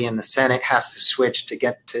majority in the Senate has to switch to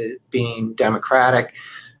get to being Democratic.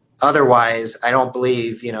 Otherwise, I don't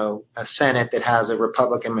believe, a Senate that has a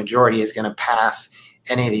Republican majority is going to pass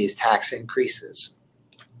any of these tax increases.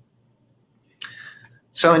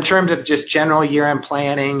 So in terms of just general year-end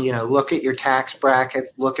planning, look at your tax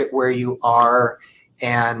brackets, look at where you are,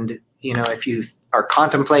 and, if you are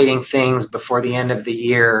contemplating things before the end of the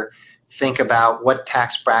year, think about what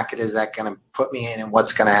tax bracket is that going to put me in and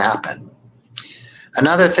what's going to happen.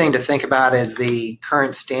 Another thing to think about is the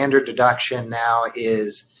current standard deduction now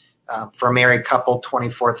is for a married couple,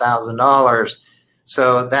 $24,000.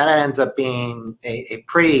 So that ends up being a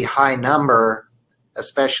pretty high number,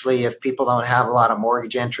 especially if people don't have a lot of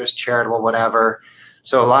mortgage interest, charitable, whatever.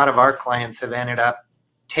 So a lot of our clients have ended up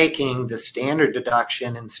taking the standard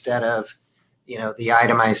deduction instead of, the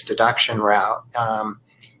itemized deduction route.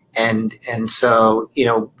 And so,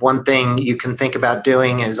 one thing you can think about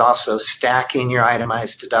doing is also stacking your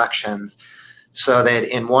itemized deductions so that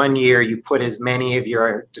in one year you put as many of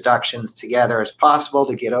your deductions together as possible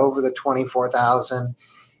to get over the $24,000.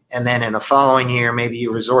 And then in the following year, maybe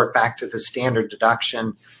you resort back to the standard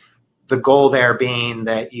deduction. The goal there being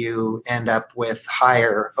that you end up with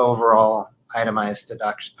higher overall itemized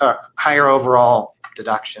deduction, higher overall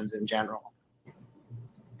deductions in general.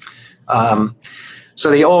 So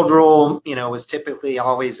the old rule, was typically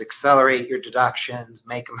always accelerate your deductions,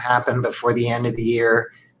 make them happen before the end of the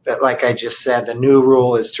year. But like I just said, the new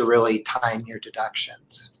rule is to really time your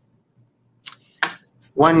deductions.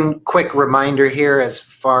 One quick reminder here as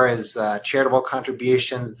far as charitable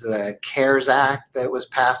contributions, the CARES Act that was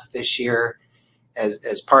passed this year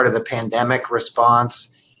as part of the pandemic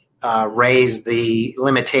response raised the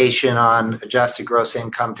limitation on adjusted gross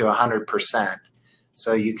income to 100%.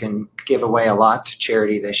 So you can give away a lot to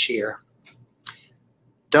charity this year.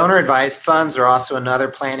 Donor advised funds are also another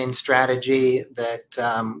planning strategy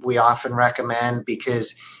that we often recommend,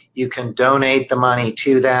 because you can donate the money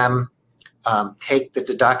to them, take the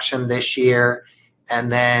deduction this year,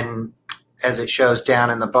 and then, as it shows down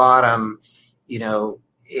in the bottom,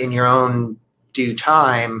 in your own due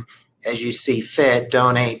time, as you see fit,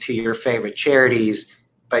 donate to your favorite charities,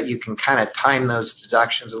 but you can kind of time those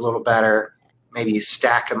deductions a little better. Maybe you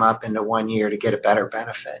stack them up into 1 year to get a better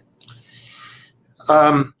benefit.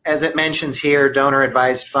 As it mentions here, donor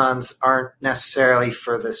advised funds aren't necessarily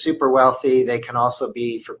for the super wealthy. They can also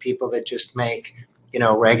be for people that just make,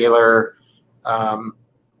 regular,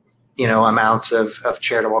 amounts of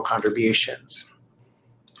charitable contributions.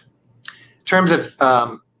 In terms of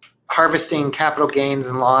harvesting capital gains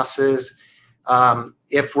and losses,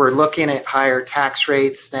 if we're looking at higher tax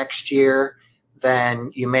rates next year,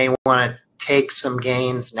 then you may want to take some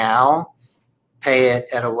gains now, pay it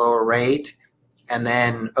at a lower rate, and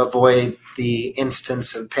then avoid the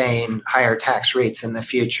instance of paying higher tax rates in the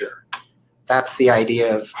future. That's the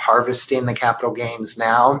idea of harvesting the capital gains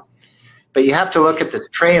now. But you have to look at the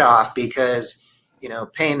trade-off, because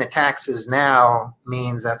paying the taxes now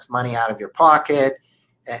means that's money out of your pocket,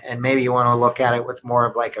 and maybe you want to look at it with more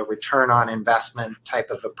of like a return on investment type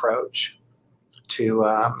of approach to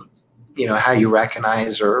how you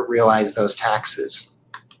recognize or realize those taxes.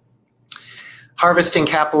 Harvesting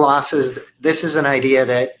capital losses, this is an idea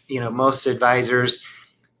that most advisors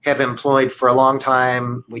have employed for a long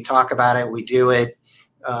time. We talk about it, we do it.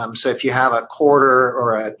 So if you have a quarter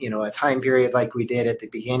or a time period like we did at the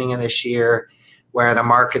beginning of this year, where the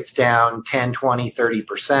market's down 10, 20,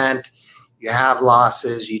 30%, you have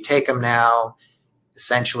losses, you take them now,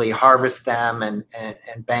 essentially harvest them and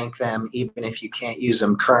bank them, even if you can't use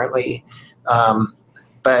them currently.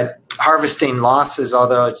 But harvesting losses,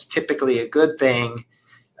 although it's typically a good thing,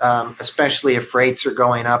 especially if rates are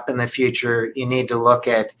going up in the future, you need to look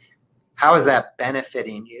at how is that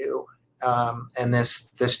benefiting you. And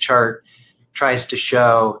this chart tries to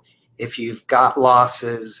show, if you've got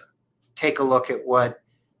losses, take a look at what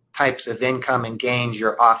types of income and gains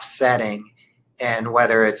you're offsetting and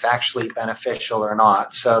whether it's actually beneficial or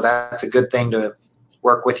not. So that's a good thing to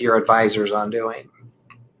work with your advisors on doing.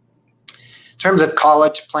 In terms of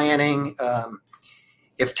college planning,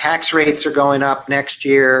 if tax rates are going up next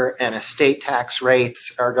year and estate tax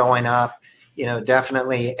rates are going up,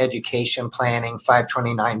 definitely education planning,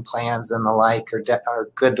 529 plans and the like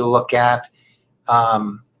are good to look at.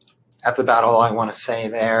 That's about all I want to say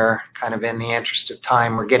there, kind of in the interest of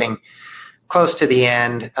time. We're getting close to the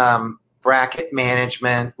end. Bracket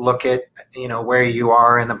management, look at, where you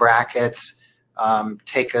are in the brackets.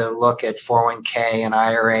 Take a look at 401k and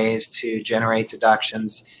IRAs to generate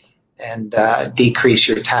deductions and decrease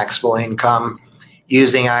your taxable income.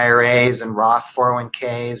 Using IRAs and Roth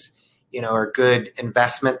 401ks, are good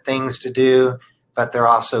investment things to do, but they're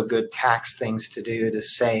also good tax things to do to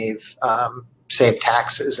save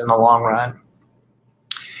taxes in the long run.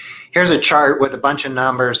 Here's a chart with a bunch of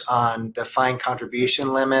numbers on defined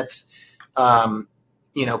contribution limits,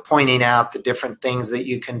 pointing out the different things that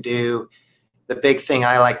you can do. The big thing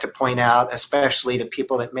I like to point out, especially to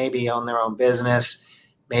people that maybe own their own business,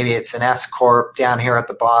 maybe it's an S Corp down here at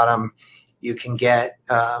the bottom, you can get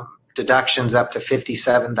deductions up to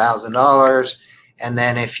 $57,000. And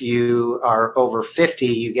then if you are over 50,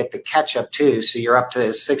 you get the catch up too. So you're up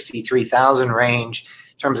to 63,000 range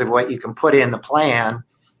in terms of what you can put in the plan,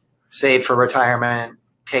 save for retirement,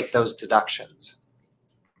 take those deductions.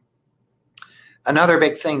 Another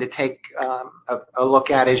big thing to take a look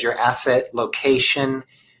at is your asset location.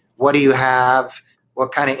 What do you have?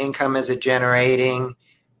 What kind of income is it generating?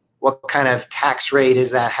 What kind of tax rate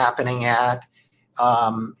is that happening at?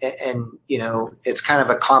 It's kind of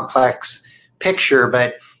a complex picture,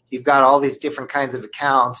 but you've got all these different kinds of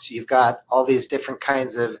accounts. You've got all these different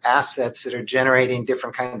kinds of assets that are generating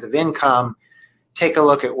different kinds of income. Take a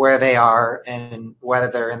look at where they are and whether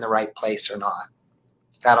they're in the right place or not.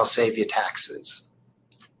 That'll save you taxes.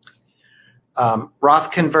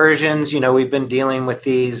 Roth conversions, we've been dealing with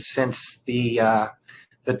these since the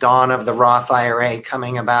dawn of the Roth IRA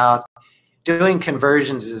coming about. Doing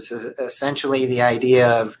conversions is essentially the idea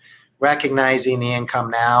of recognizing the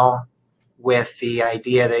income now with the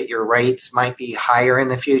idea that your rates might be higher in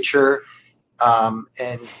the future,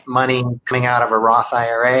 and money coming out of a Roth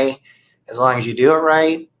IRA, as long as you do it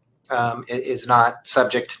right, is not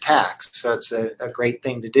subject to tax. So it's a great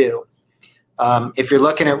thing to do. If you're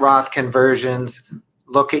looking at Roth conversions,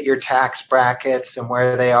 look at your tax brackets and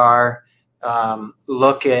where they are.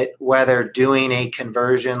 Look at whether doing a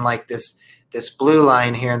conversion like this this blue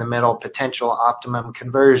line here in the middle, potential optimum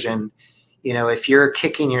conversion, if you're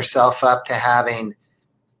kicking yourself up to having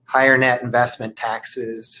higher net investment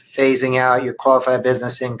taxes, phasing out your qualified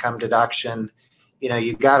business income deduction,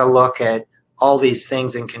 you've got to look at all these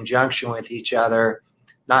things in conjunction with each other,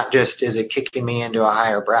 not just is it kicking me into a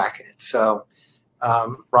higher bracket. So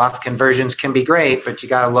Roth conversions can be great, but you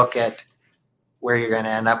got to look at where you're going to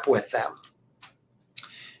end up with them.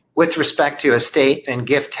 With respect to estate and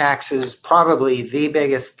gift taxes, probably the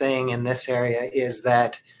biggest thing in this area is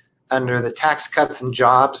that under the Tax Cuts and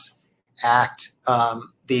Jobs Act,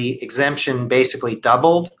 the exemption basically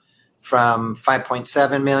doubled from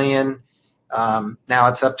 5.7 million. Now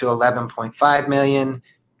it's up to 11.5 million.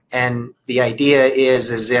 And the idea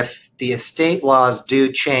is if the estate laws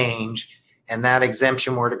do change and that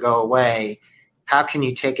exemption were to go away, how can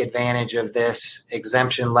you take advantage of this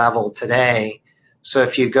exemption level today? So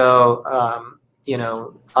if you go,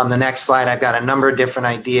 on the next slide, I've got a number of different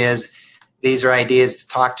ideas. These are ideas to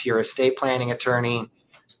talk to your estate planning attorney.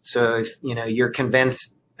 So if, you're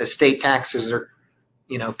convinced estate taxes are,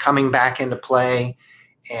 coming back into play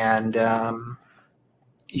and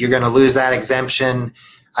you're going to lose that exemption,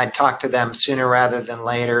 I'd talk to them sooner rather than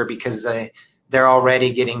later because they're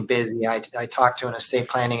already getting busy. I talked to an estate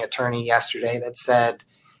planning attorney yesterday that said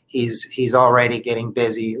he's already getting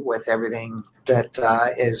busy with everything that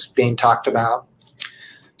is being talked about.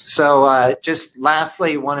 So just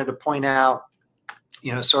lastly, wanted to point out,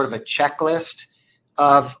 sort of a checklist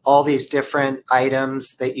of all these different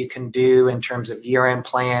items that you can do in terms of year-end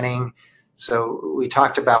planning. So we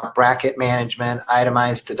talked about bracket management,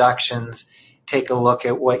 itemized deductions. Take a look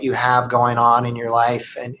at what you have going on in your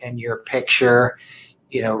life and your picture,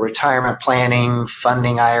 retirement planning,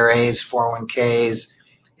 funding IRAs, 401ks.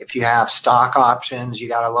 If you have stock options, you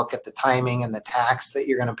got to look at the timing and the tax that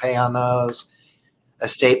you're going to pay on those.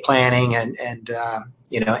 Estate planning and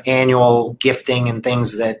annual gifting and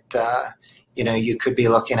things that you could be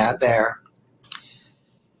looking at there.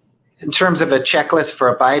 In terms of a checklist for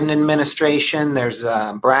a Biden administration, there's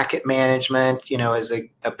bracket management, is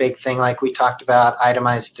a big thing like we talked about,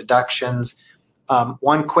 itemized deductions.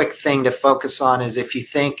 One quick thing to focus on is if you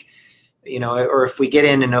think, or if we get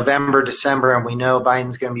into November, December, and we know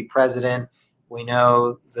Biden's going to be president, we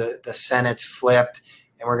know the Senate's flipped,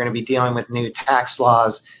 and we're going to be dealing with new tax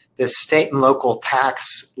laws, this state and local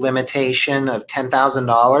tax limitation of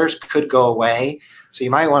 $10,000 could go away. So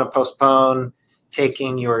you might want to postpone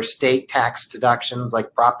taking your state tax deductions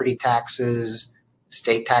like property taxes,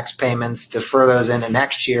 state tax payments, defer those into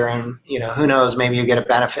next year. And, who knows, maybe you get a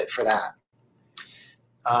benefit for that.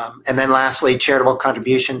 And then lastly, charitable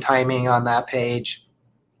contribution timing on that page.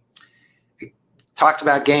 We talked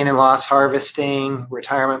about gain and loss harvesting,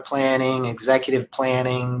 retirement planning, executive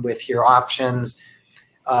planning with your options.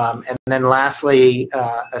 And then lastly,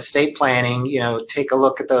 estate planning, take a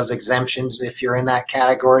look at those exemptions if you're in that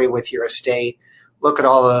category with your estate. Look at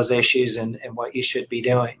all those issues and what you should be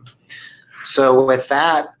doing. So with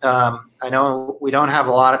that, I know we don't have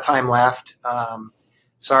a lot of time left.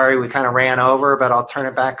 Sorry, we kind of ran over, but I'll turn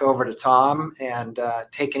it back over to Tom and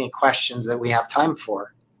take any questions that we have time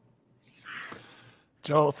for.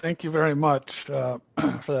 Joe, thank you very much for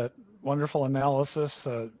that wonderful analysis.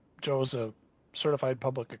 Joe's a certified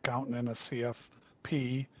public accountant and a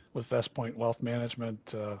CFP with Vestpointe Wealth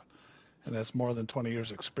Management and has more than 20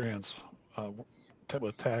 years experience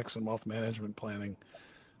with tax and wealth management planning.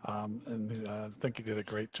 And I think you did a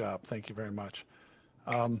great job. Thank you very much.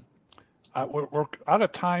 We're out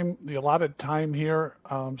of time, the allotted time here.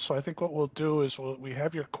 So I think what we'll do is we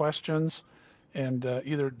have your questions and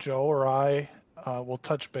either Joe or I will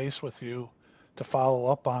touch base with you to follow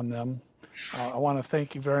up on them. I want to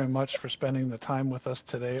thank you very much for spending the time with us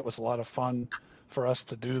today. It was a lot of fun for us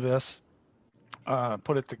to do this,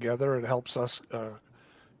 put it together. It helps us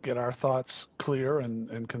get our thoughts clear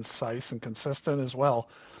and concise and consistent as well.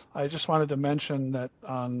 I just wanted to mention that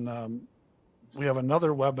we have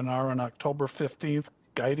another webinar on October 15th,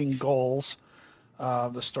 Guiding Goals,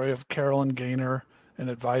 the story of Carolyn Gaynor, an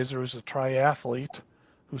advisor who's a triathlete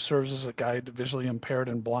who serves as a guide to visually impaired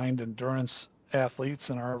and blind endurance athletes,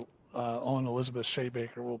 and our own Elizabeth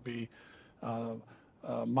Shabaker will be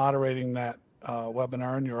moderating that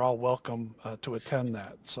webinar, and you're all welcome to attend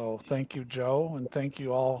that. So thank you, Joe, and thank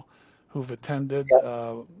you all who've attended,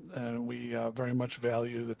 and we very much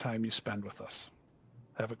value the time you spend with us.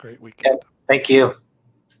 Have a great weekend. Thank you.